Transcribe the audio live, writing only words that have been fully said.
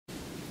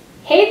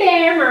Hey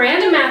there,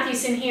 Miranda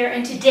Matthewson here,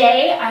 and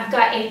today I've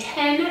got a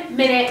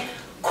 10-minute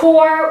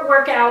core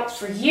workout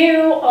for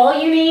you. All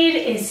you need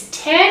is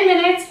 10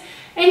 minutes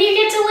and you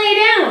get to lay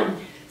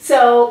down.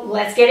 So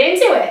let's get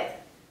into it.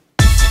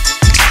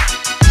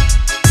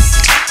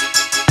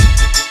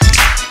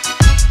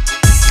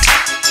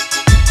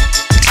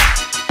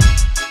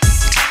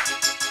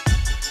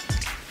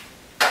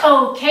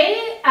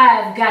 Okay,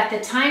 I've got the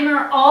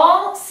timer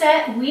all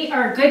set. We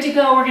are good to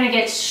go. We're going to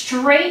get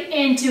straight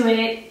into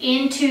it,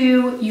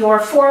 into your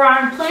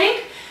forearm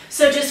plank.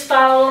 So just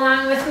follow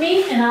along with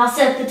me and I'll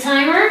set the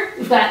timer.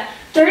 We've got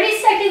 30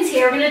 seconds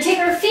here. We're going to take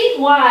our feet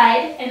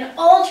wide and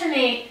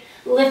alternate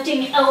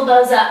lifting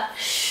elbows up.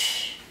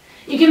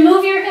 You can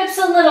move your hips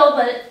a little,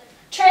 but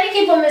try to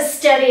keep them as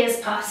steady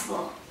as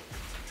possible.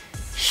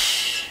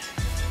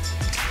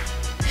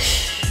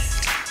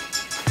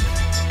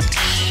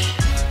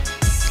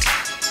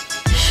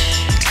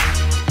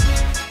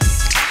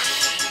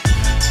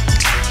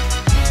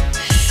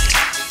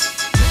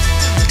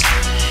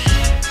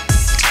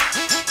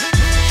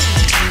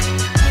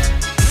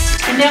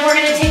 Then we're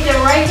going to take the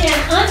right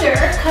hand under,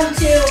 come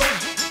to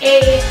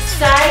a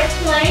side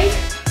plank.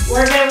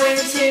 We're going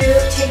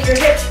to take your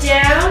hips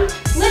down,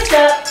 lift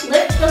up,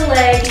 lift the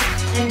leg,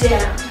 and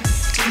down.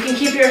 You can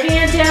keep your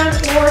hand down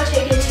or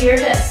take it to your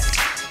hip.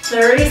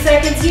 30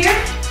 seconds here.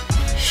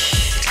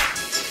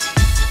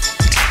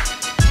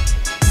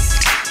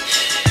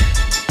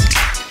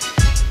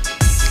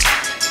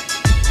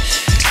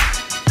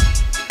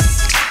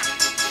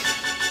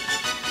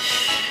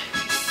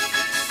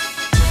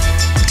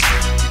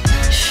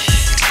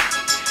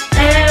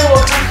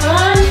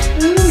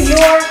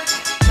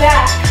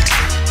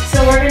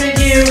 So we're going to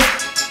do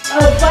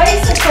a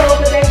bicycle,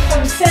 but then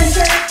come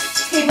center,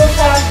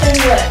 tabletop, and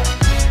lift.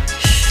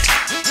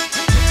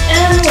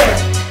 And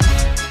lift.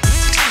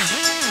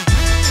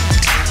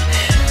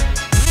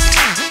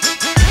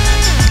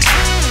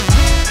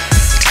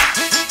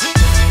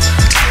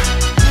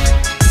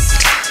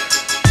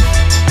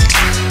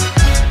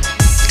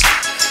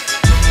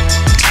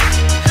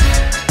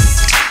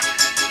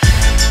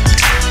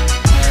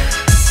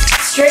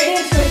 Straight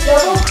into a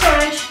double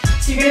crunch.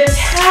 So you're going to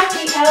tap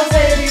the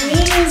outside of your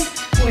knees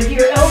with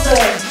your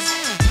elbows.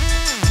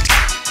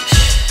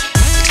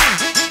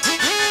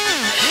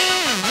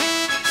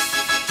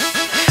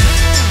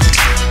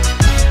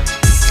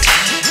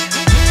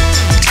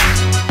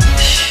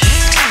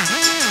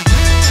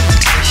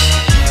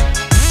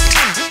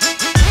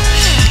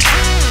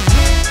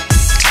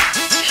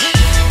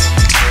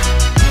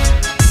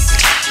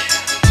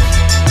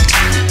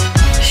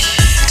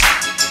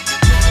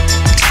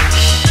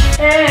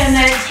 And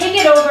then take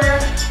it over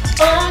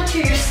onto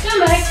your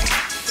stomach.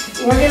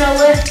 We're gonna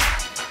lift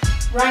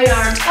right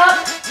arm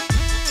up,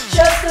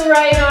 just the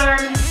right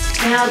arm.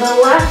 Now the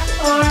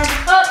left arm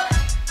up.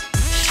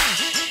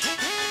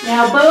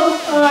 Now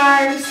both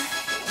arms.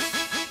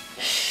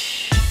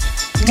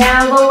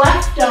 Now the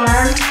left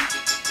arm.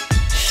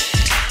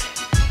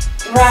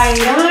 Right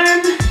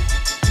arm.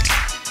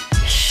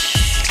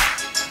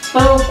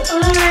 Both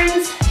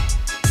arms.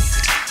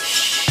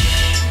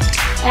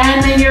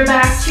 And then you're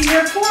back to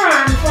your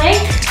forearm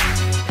plank.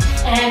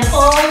 And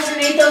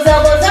alternate those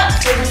elbows up.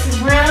 So this is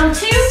round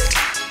 2.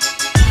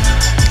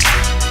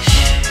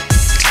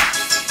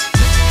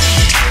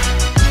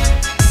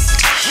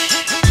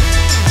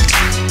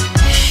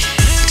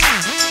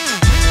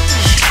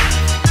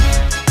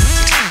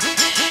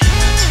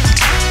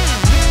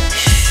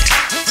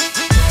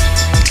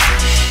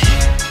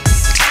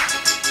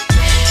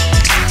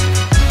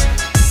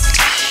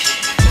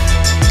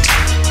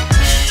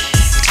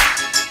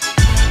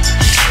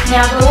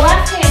 Now the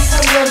left hand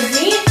comes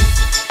underneath.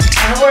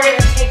 And we're going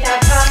to take that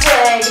top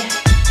leg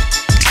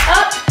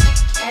up,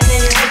 and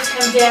then your hips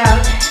come down.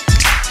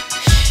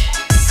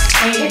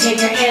 And you can take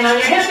your hand on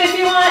your hip if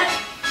you want.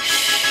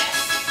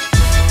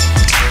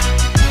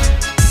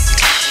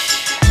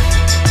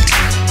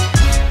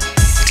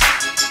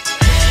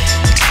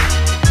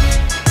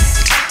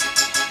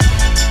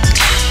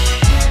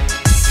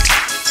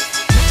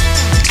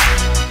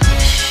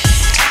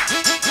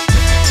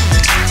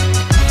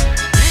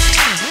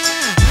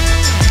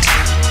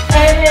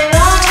 And then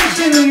on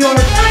to your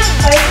back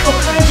bicycle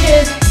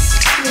crunches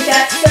with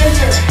that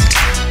center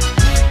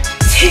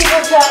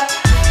tabletop.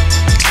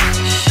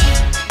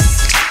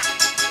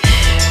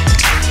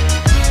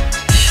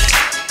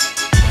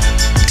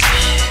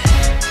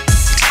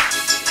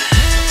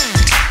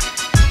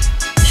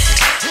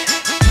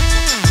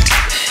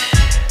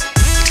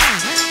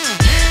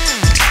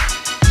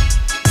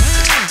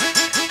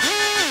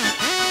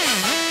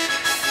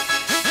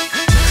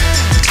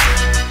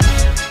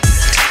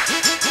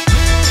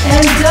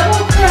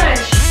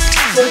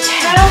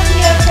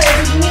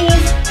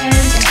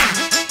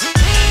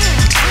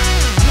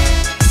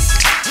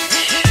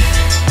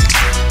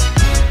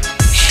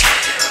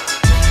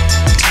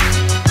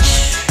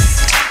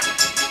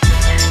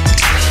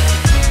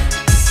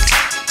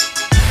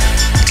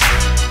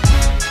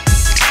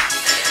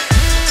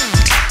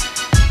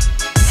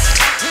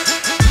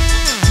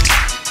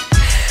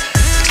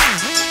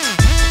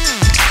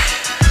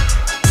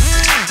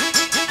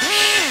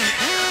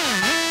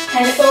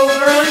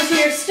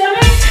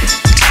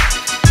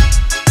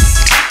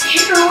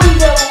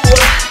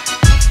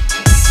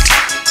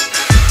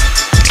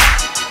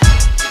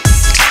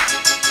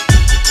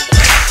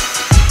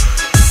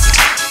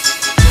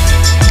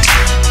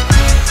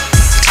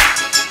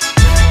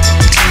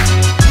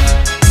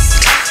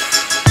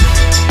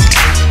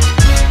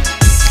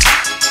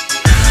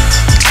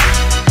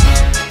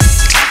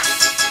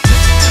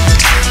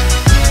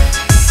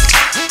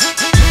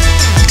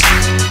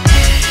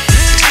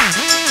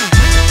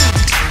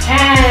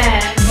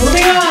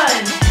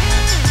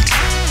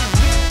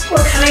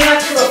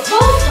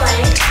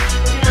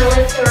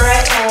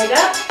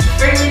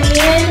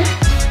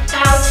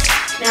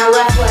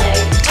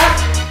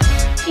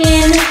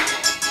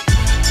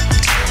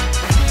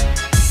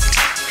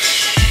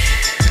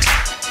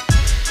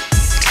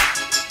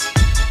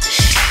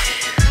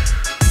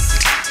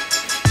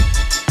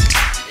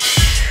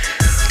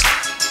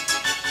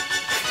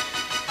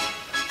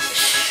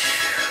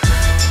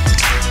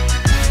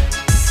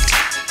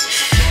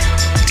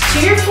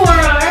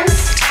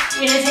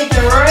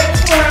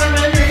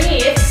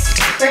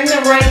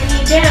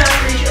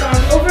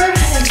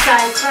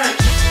 side crunch.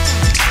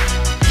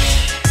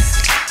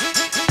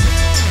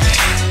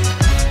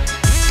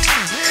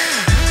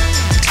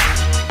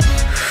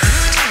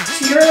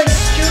 So you really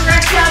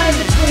stretch out in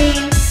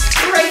between,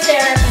 right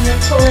there, and then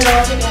pull it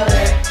all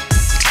together.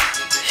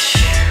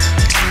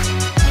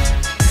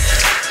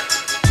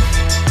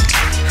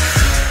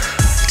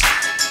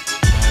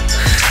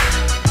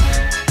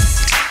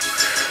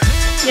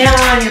 Now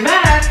on your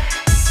back,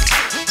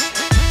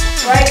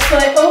 right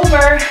foot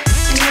over,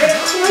 and you're going to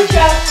crunch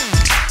up.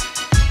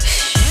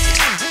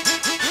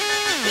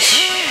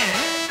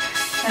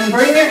 And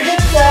bring your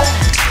hips up.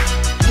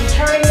 And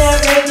turn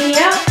that right knee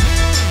out.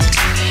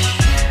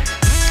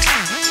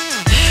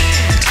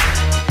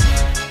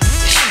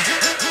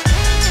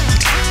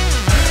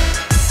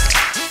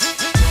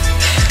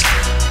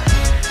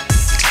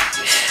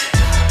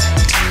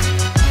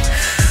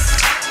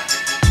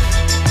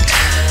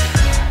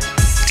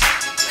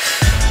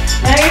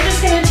 Now you're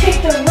just going to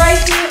take the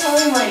right knee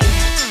only.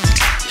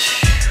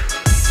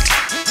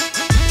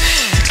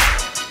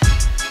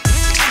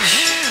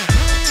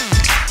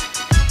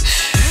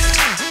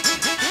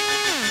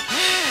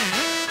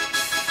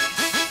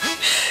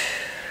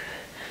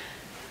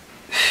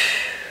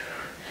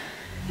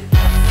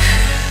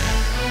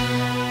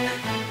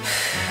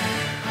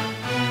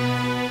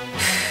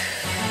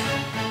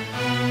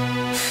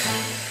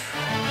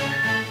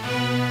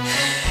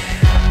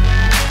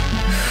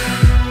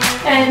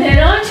 And then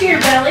onto your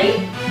belly,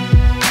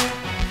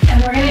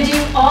 and we're going to do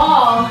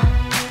all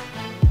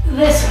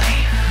this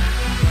way.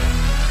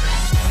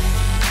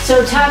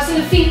 So tops of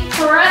the feet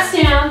press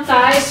down,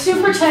 thighs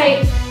super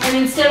tight, and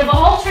instead of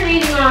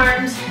alternating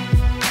arms,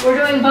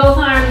 we're doing both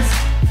arms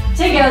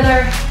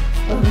together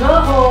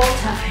the whole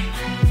time.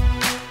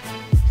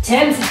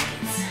 10 seconds.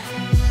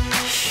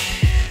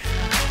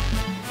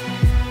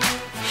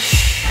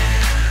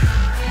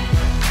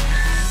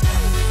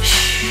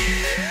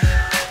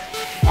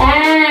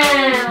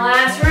 And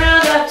last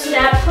round up to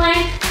that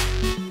plank.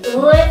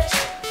 Lift,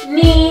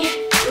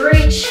 knee,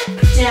 reach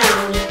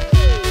down.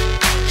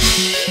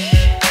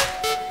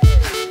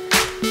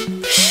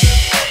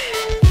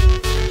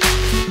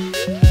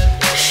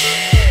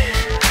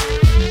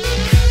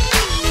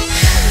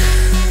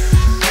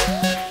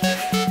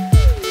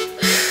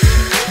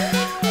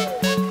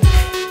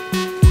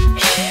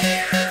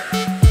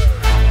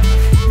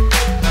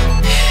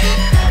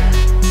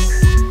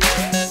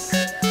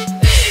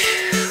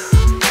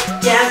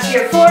 Down to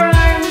your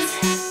forearms,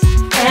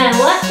 and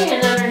left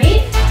hand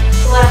underneath,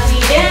 left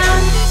knee down,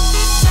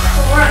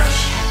 crunch.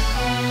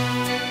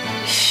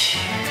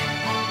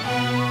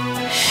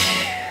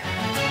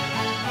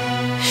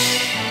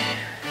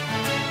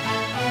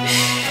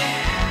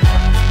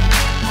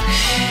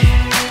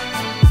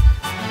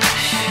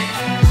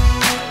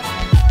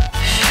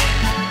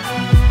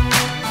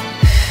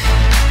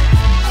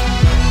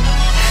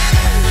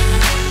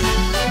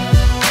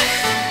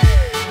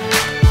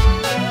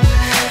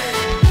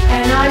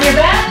 And on your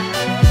back,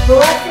 the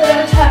left foot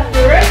on top of the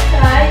right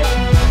thigh.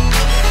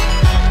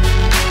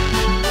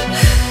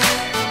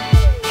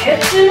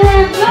 Hips and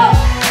ribs up.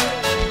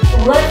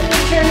 Left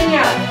knee turning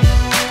out.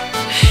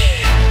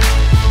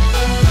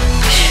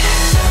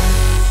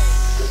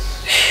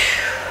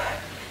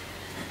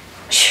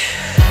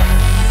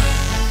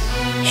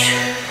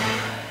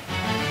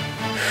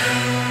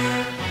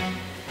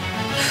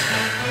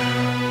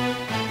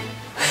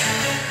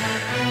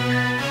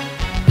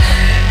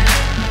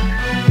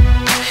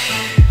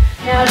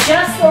 Now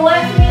just the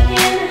left knee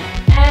in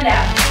and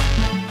out.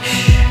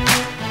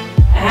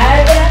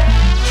 Add that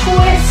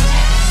twist.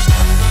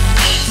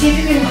 See if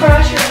you can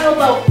cross your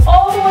elbow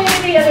all the way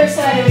to the other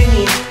side of your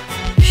knee.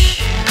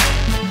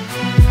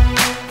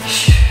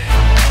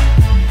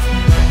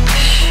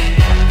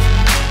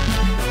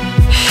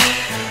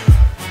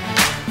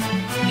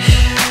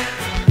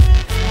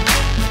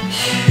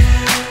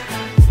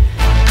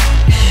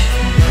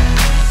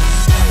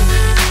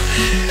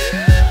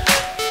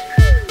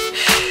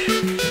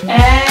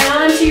 And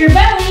onto your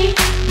belly.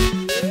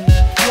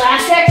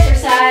 Last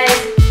exercise.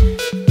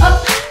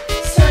 Up,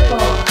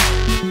 circle.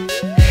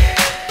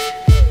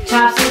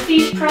 Tops of the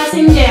feet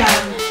pressing down.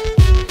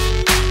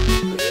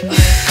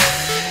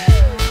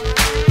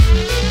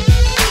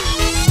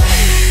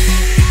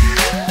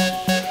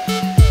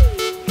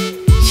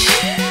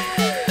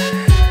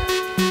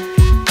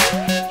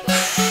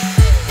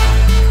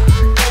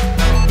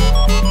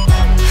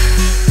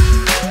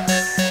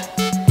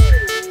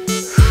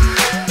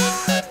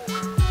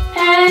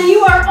 And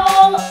you are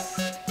all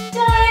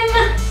done.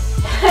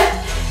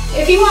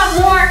 If you want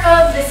more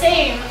of the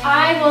same,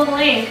 I will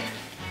link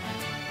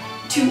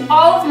to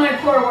all of my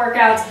core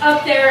workouts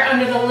up there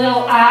under the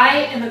little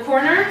I in the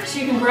corner, so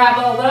you can grab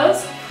all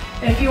those.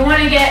 If you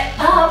want to get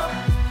up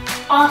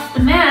off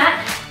the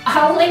mat,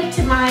 I'll link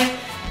to my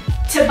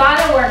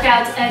Tabata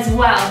workouts as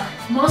well.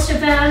 Most of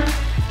them,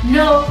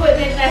 no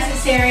equipment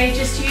necessary,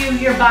 just you,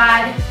 your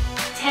bod,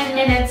 10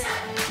 minutes,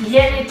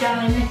 get it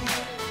done.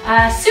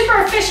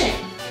 Super efficient.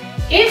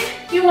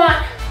 If you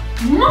want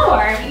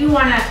more, you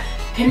want to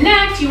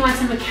connect, you want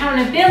some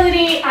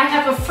accountability, I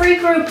have a free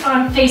group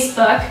on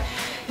Facebook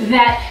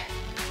that,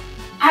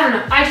 I don't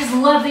know, I just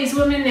love these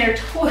women. They're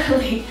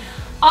totally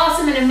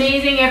awesome and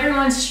amazing.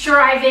 Everyone's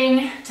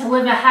striving to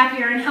live a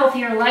happier and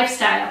healthier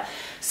lifestyle.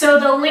 So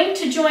the link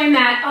to join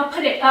that, I'll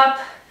put it up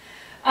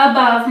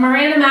above,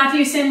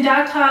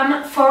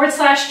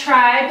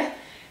 mirandamatthewson.com/tribe.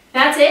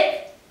 That's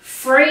it,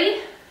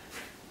 free.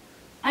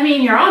 I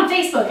mean, you're on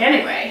Facebook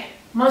anyway,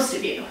 most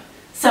of you.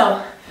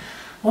 So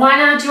why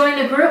not join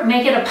the group?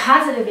 Make it a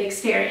positive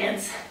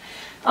experience.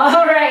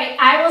 All right,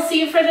 I will see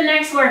you for the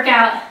next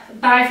workout.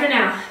 Bye for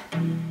now.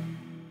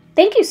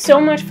 Thank you so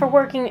much for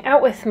working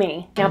out with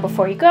me. Now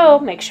before you go,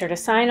 make sure to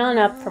sign on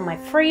up for my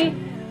free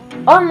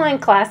online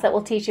class that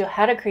will teach you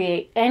how to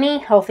create any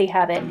healthy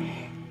habit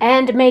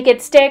and make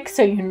it stick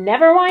so you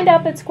never wind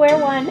up at square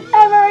one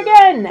ever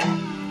again.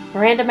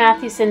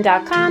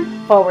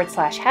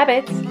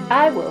 mirandamatthewson.com/habits.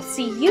 I will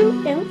see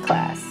you in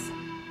class.